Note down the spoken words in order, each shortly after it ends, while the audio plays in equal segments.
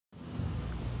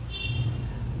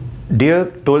Dear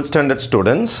 12th standard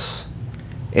students,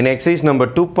 in exercise number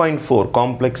 2.4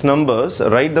 complex numbers,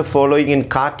 write the following in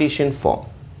Cartesian form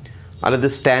or the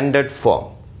standard form.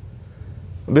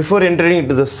 Before entering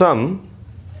into the sum,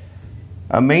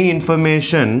 a main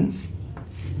information,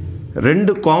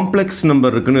 ரெண்டு complex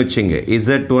number இருக்குன்னு வச்சுங்க,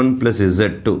 z1 plus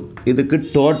z2. இதுக்கு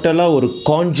டோட்டலாக ஒரு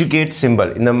conjugate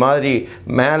symbol இந்த மாதிரி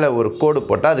மேலே ஒரு கோடு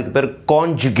போட்டால் அதுக்கு பேர்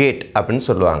கான்ஜுகேட் அப்படின்னு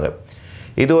சொல்லுவாங்க.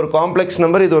 இது ஒரு காம்ப்ளெக்ஸ்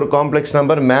நம்பர், இது ஒரு காம்ப்ளெக்ஸ்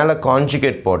நம்பர், மேலே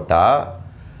கான்ஜுகேட் போட்டால்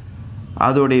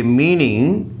அதோடைய meaning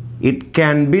it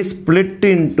can be split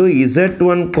into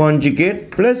z1 conjugate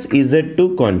plus z2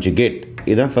 conjugate.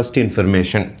 இதுதான் ஃபஸ்ட்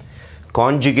இன்ஃபர்மேஷன்.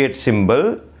 கான்ஜுகேட் சிம்பிள்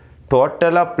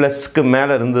டோட்டலாக ப்ளஸ்க்கு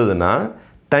மேலே இருந்ததுன்னா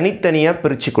தனித்தனியாக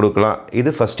பிரித்து கொடுக்கலாம். இது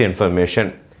first information.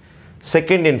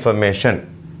 Second information,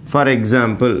 for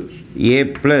example a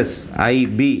plus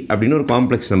IP அப்படின்னு ஒரு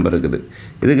காம்ப்ளெக்ஸ் நம்பர் இருக்குது.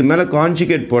 இதுக்கு மேலே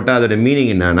கான்ஜுகேட் போட்டால் அதோட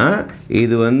மீனிங் என்னன்னா,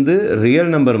 இது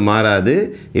ரியல் நம்பர் மாறாது,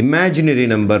 இமேஜினரி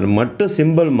நம்பர் மட்டும்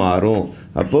சிம்பிள் மாறும்.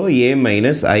 அப்போது a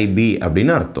மைனஸ் ஐபி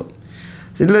அப்படின்னு அர்த்தம்.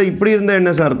 இதில் இப்படி இருந்தால்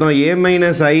என்ன அர்த்தம், a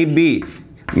மைனஸ் ஐபி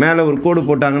மேலே ஒரு கோடு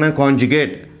போட்டாங்கன்னா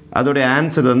கான்ஜுகேட், அதோடைய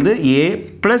ஆன்சர் a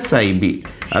ப்ளஸ் ஐபி.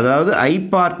 அதாவது ஐ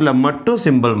பார்ட்டில் மட்டும்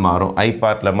சிம்பிள் மாறும், ஐ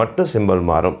பார்ட்டில் மட்டும் சிம்பிள்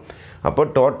மாறும். அப்போ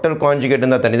டோட்டல் கான்ஜுகேட்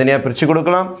இருந்தால் தனித்தனியாக பிரித்து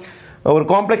கொடுக்கலாம். ஒரு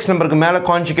காம்ப்ளெக்ஸ் நம்பருக்கு மேலே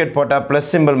கான்ஜுகேட் போட்டால் ப்ளஸ்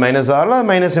சிம்பிள் மைனஸ் ஆகலாம்,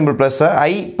 மைனஸ் சிம்பிள் ப்ளஸ்,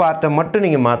 ஐ பார்ட்டை மட்டும்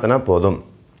நீங்கள் மாற்றினா போதும்.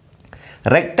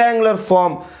 ரெக்டாங்குலர்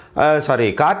ஃபார்ம்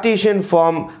கார்ட்டீசியன்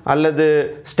ஃபார்ம் அல்லது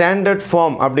ஸ்டாண்டர்ட்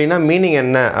ஃபார்ம் அப்படின்னா மீனிங்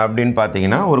என்ன அப்படின்னு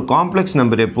பார்த்தீங்கன்னா, ஒரு காம்ப்ளெக்ஸ்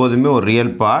நம்பர் எப்போதுமே ஒரு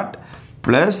ரியல் பார்ட்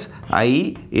ப்ளஸ் ஐ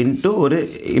இன்ட்டு ஒரு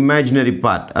இமேஜினரி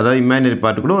பார்ட், அதாவது இமேஜினரி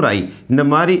பார்ட் கூட ஒரு ஐ, இந்த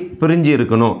மாதிரி பிரிஞ்சு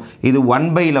இருக்கணும். இது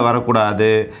 1/யில் வரக்கூடாது,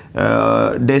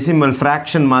 டெசிமல்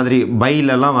ஃப்ராக்ஷன் மாதிரி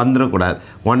பைலெலாம் வந்துடக்கூடாது,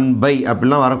 1/,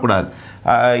 அப்படிலாம் வரக்கூடாது.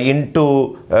 இன்ட்டு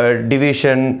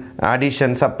டிவிஷன்,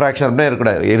 அடிஷன், சப்ராக்ஷன் அப்படிலாம்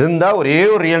இருக்கக்கூடாது. இருந்தால் ஒரே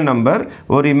ஒரு ரியல் நம்பர்,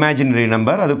 ஒரு இமேஜினரி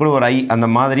நம்பர், அது கூட ஒரு ஐ, அந்த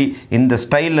மாதிரி இந்த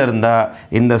ஸ்டைலில் இருந்தால்,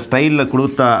 இந்த ஸ்டைலில்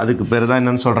கொடுத்தா அதுக்கு பேர் தான்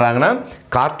என்னென்னு சொல்கிறாங்கன்னா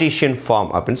கார்ட்டீசியன் ஃபார்ம்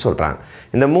அப்படின்னு சொல்கிறாங்க.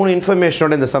 இந்த மூணு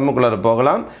இன்ஃபர்மேஷனோட இந்த சம்முக்குள்ளார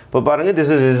போகலாம். இப்போ பாருங்கள்,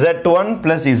 this is z1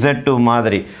 plus z2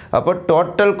 மாதிரி. அப்போ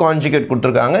டோட்டல் கான்ஜுகேட்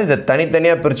கொடுத்துருக்காங்க, இதை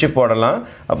தனித்தனியாக பிரித்து போடலாம்.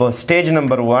 அப்போ ஸ்டேஜ்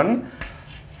நம்பர் 1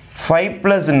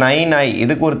 5+9i,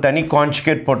 இதுக்கு ஒரு தனி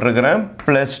கான்ஜுகேட் போட்டிருக்கிறேன்,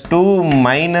 +2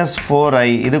 -4i,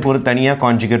 இதுக்கு ஒரு தனியாக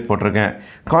கான்ஜுகேட் போட்டிருக்கேன்.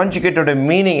 கான்ஜுகேட்டோட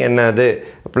மீனிங் என்னது,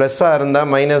 ப்ளஸ்ஸாக இருந்தால்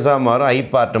மைனஸாக மாறும், ஐ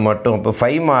பார்ட்டு மட்டும். இப்போ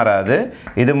 5 மாறாது,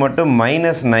 இது மட்டும்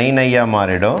 -9i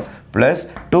மாறிடும்,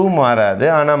 +2 மாறாது,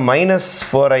 ஆனால்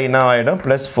 -4i ஆகிடும்,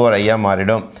 +4i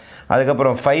மாறிடும்.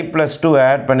 அதுக்கப்புறம் 5 + 2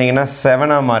 ஆட் பண்ணிங்கன்னா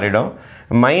 7 மாறிடும்.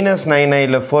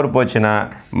 -9iல் 4 போச்சுன்னா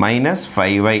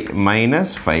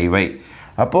 -5i.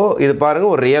 அப்போது இது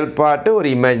பாருங்கள், ஒரு ரியல் பார்ட்டு, ஒரு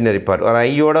இமேஜினரி பார்ட், ஒரு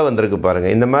ஐயோடு வந்திருக்கு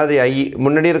பாருங்கள். இந்த மாதிரி ஐ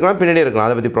முன்னாடி இருக்கலாம், பின்னாடி இருக்கலாம்,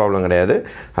 அதை பற்றி ப்ராப்ளம் கிடையாது.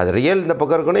 அது ரியல் இந்த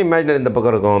பக்கம் இருக்கணும், இமேஜினரி இந்த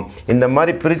பக்கம் இருக்கும். இந்த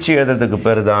மாதிரி பிரித்து எழுதுறதுக்கு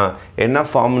பேர் தான் என்ன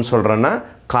ஃபார்ம்னு சொல்கிறோன்னா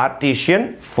கார்ட்டீசியன்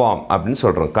ஃபார்ம் அப்படின்னு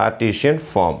சொல்கிறோம். Cartesian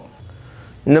form.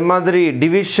 இந்த மாதிரி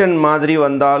டிவிஷன் மாதிரி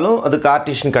வந்தாலும் அது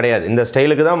கார்ட்டீசியன் கிடையாது, இந்த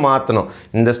ஸ்டைலுக்கு தான் மாற்றணும்.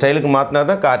 இந்த ஸ்டைலுக்கு மாற்றினா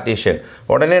தான் கார்ட்டீசியன்.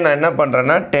 உடனே நான் என்ன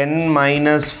பண்ணுறேன்னா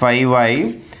 10 - 5i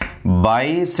by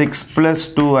 6 +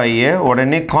 2i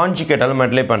உடனே கான்ஜுகேட்டால்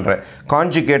மல்டிப்ளை பண்ணுறேன்.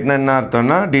 கான்ஜுகேட்னா என்ன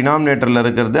அர்த்தம்னா, டினாமினேட்டரில்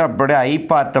இருக்கிறது அப்படியே ஐ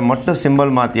பார்ட்டை மட்டும்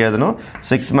சிம்பிள் மாற்றி எழுதணும்.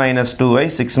 6 - 2i,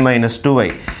 6 - 2i.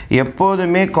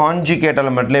 எப்போதுமே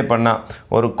கான்ஜுகேட்டால் மல்டிப்ளை பண்ணால்,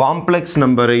 ஒரு காம்ப்ளெக்ஸ்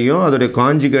நம்பரையும் அதோடைய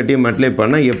கான்ஜுகேட்டையும் மல்டிப்ளை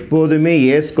பண்ணால் எப்போதுமே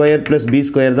a² +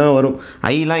 b² தான் வரும்,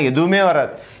 ஐலாம் எதுவுமே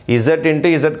வராது. z இன்ட்டு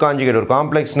z கான்ஜுகேட், ஒரு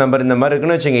காம்ப்ளெக்ஸ் நம்பர் இந்த மாதிரி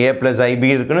இருக்குன்னு வச்சுங்க, a + ib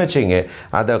இருக்குன்னு வச்சுங்க,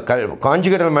 அதை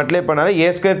கான்ஜுகேட்டில் மல்டிப்ளை பண்ணாலே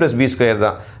a² + b²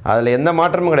 தான். அதில் எந்த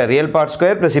மாற்றமும் கிடையாது. Real part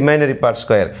square plus imaginary part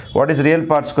square. What is real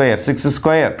part square?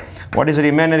 6². What is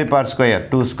imaginary part square?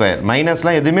 2².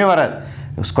 மைனஸ்லாம் எதுவுமே வராது.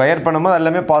 ஸ்கொயர் பண்ணும்போது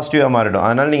எல்லாமே பாசிட்டிவாக மாறிடும்.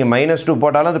 அதனால் நீங்கள் -2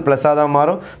 போட்டாலும் அது ப்ளஸ்ஸாக தான்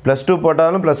மாறும், +2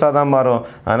 போட்டாலும் ப்ளஸ்ஸாக தான் மாறும்.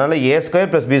 அதனால் a²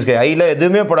 + b². ஐயில்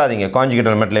எதுவுமே போடாதீங்க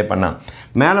கான்ஜுகேட்டில் மல்டிப்ளை பண்ணால்.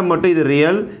 மேலே மட்டும் இது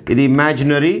ரியல், இது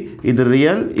இமேஜினரி, இது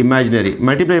ரியல், இமேஜினரி.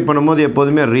 மல்டிப்ளை பண்ணும்போது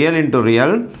எப்போதுமே real into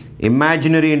real,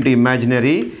 imaginary into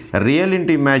imaginary, real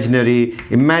into imaginary,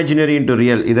 imaginary into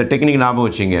real. இதை டெக்னிக் ஞாபகம்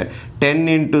வச்சுங்க. 10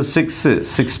 × 6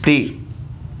 60,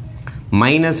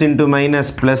 minus into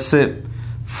minus plus,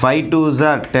 5 2s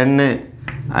are 10,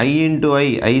 i into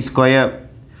i square.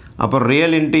 அப்புறம்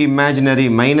real into imaginary,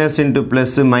 minus into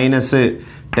plus minus,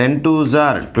 10 2s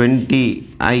are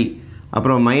 20i.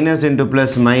 அப்புறம் minus into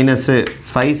plus minus,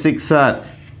 5 6 are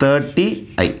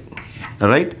 30i.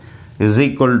 Right, is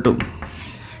equal to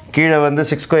கீழே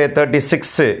 6²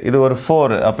 36, இது ஒரு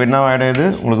 4, அப்போ என்ன ஆகிடுது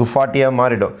உங்களுக்கு 40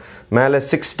 மாறிடும். மேலே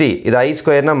 60, இது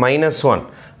i²னா -1,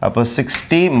 அப்போ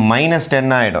 60 -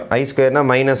 10 ஆகிடும். i²னா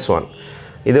 -1,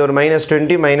 இது ஒரு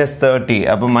 -20 -30,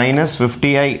 அப்போ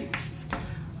 -50i.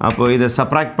 அப்போ இதை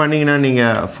சப்ராக்ட் பண்ணிங்கன்னா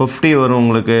நீங்கள் 50 வரும்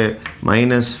உங்களுக்கு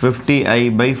minus 50i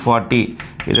by 40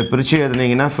 இதை பிரித்து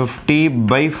எழுதுனீங்கன்னா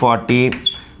 50/40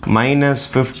 minus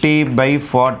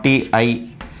 50/40i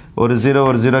ஒரு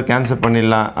 0 கேன்சல்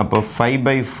பண்ணிடலாம் அப்போ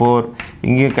 5/4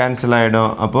 இங்கேயும் கேன்சல்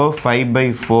ஆகிடும் அப்போ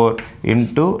 5/4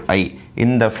 into i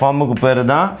இந்த ஃபார்முக்கு பேர்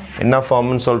தான் என்ன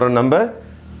ஃபார்ம்னு சொல்கிறோம் நம்ம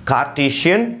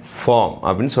கார்ட்டீசியன் ஃபார்ம்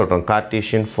அப்படின்னு சொல்கிறோம்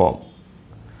Cartesian form.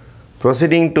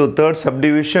 Proceeding to third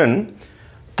subdivision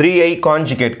 3i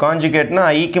conjugate கான்ஜுகேட்னா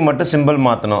ஐக்கு மட்டும் சிம்பிள்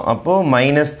மாற்றணும் அப்போது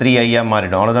 -3i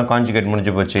மாறிடும் அவ்வளோதான் கான்ஜுகேட்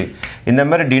முடிஞ்சு போச்சு. இந்த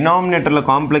மாதிரி டினாமினேட்டரில்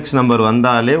காம்ப்ளெக்ஸ் நம்பர்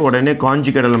வந்தாலே உடனே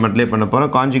கான்ஜுகேட் எலிமெண்ட்லேயே பண்ண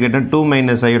போகிறோம். கான்ஜுகேட்னா 2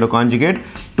 - iயோட conjugate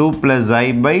 2 + i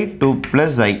by 2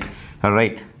 + i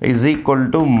right is equal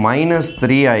to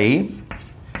 -3i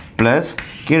plus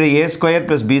கீழே a²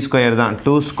 + b² தான்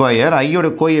 2² ஐயோட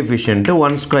கோஎஃபிஷியன்ட்டு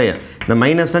 1². இந்த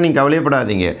மைனஸ்னால் நீங்கள்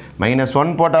கவலையப்படாதீங்க -1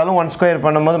 போட்டாலும் 1²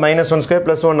 பண்ணும்போது -1²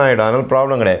 + 1 ஆகிடும் அதனால்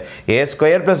ப்ராப்ளம் கிடையாது. a²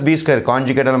 + b²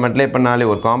 கான்ஜுகேட் எலிமெண்ட்லே பண்ணாலே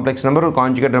ஒரு காம்ப்ளெக்ஸ் நம்பர் ஒரு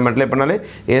கான்ஜுகேட் எலிமெண்ட்லே பண்ணாலே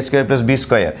a² + b²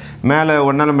 மேலே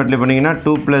 1 எலிமெண்ட்லே பண்ணிங்கன்னா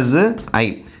 2 + i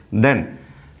தென்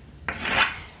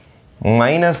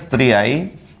 -3i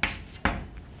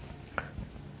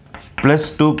 +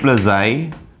 2 + i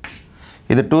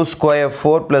இது 2²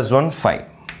 4 + 1 5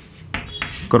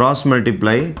 cross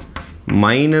multiply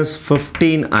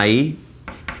 -15i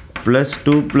plus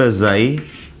 2 + i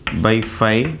by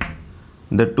 5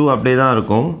 இந்த 2 அப்படியே தான்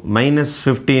இருக்கும்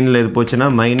 -15ல் இது போச்சுன்னா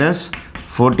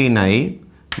 -14i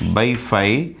by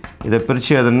 5 இதை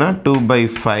பிரித்து எதுனா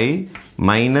 2/5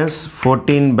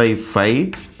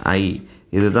 -14/5i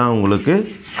இதுதான் உங்களுக்கு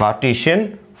கார்ட்டீசியன்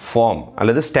ஃபார்ம்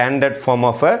அல்லது standard form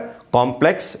of a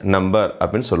complex number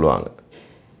அப்படின்னு சொல்லுவாங்க.